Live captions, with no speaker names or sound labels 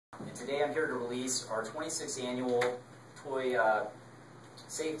And today I'm here to release our 26th annual Toy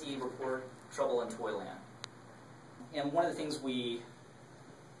Safety Report, Trouble in Toyland. And one of the things we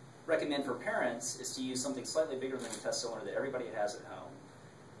recommend for parents is to use something slightly bigger than the test cylinder that everybody has at home,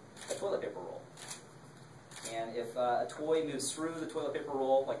 a toilet paper roll. And if a toy moves through the toilet paper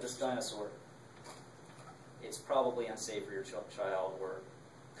roll, like this dinosaur, it's probably unsafe for your child or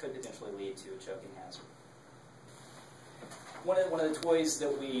could potentially lead to a choking hazard. One of the toys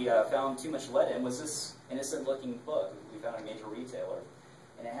that we found too much lead in was this innocent-looking book we found at a major retailer.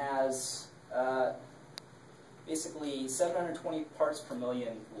 And it has basically 720 parts per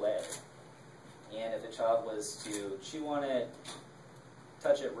million lead. And if a child was to chew on it,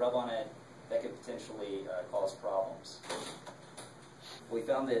 touch it, rub on it, that could potentially cause problems. We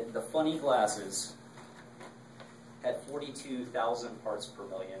found that the funny glasses had 42,000 parts per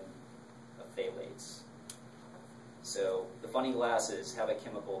million of phthalates. So the funny glasses have a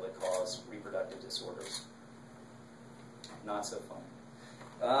chemical that causes reproductive disorders. Not so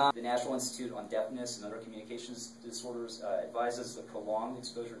fun. The National Institute on Deafness and Other Communications Disorders advises that prolonged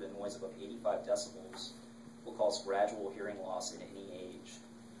exposure to noise above 85 decibels will cause gradual hearing loss at any age.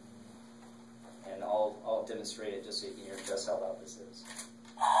 And I'll demonstrate it just so you can hear just how loud this is.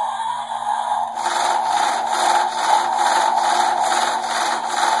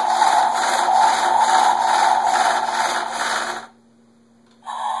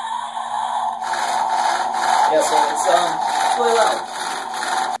 Yeah, so it's really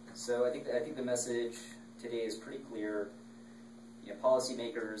loud. So I think the message today is pretty clear. You know,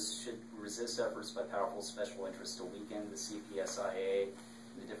 policymakers should resist efforts by powerful special interests to weaken the CPSIA and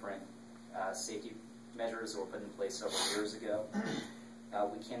the different safety measures that were put in place several years ago.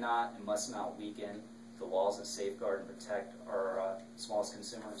 We cannot and must not weaken the laws that safeguard and protect our smallest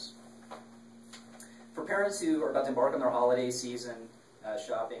consumers. For parents who are about to embark on their holiday season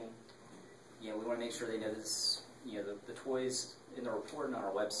shopping, we want to make sure they know this. The toys in the report and on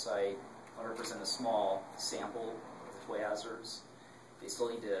our website represent a small sample of the toy hazards. They still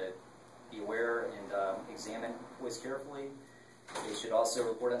need to be aware and examine toys carefully. They should also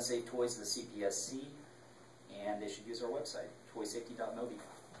report unsafe toys to the CPSC, and they should use our website, toysafety.mobi.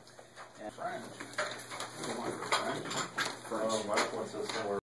 Frank. Frank. Frank.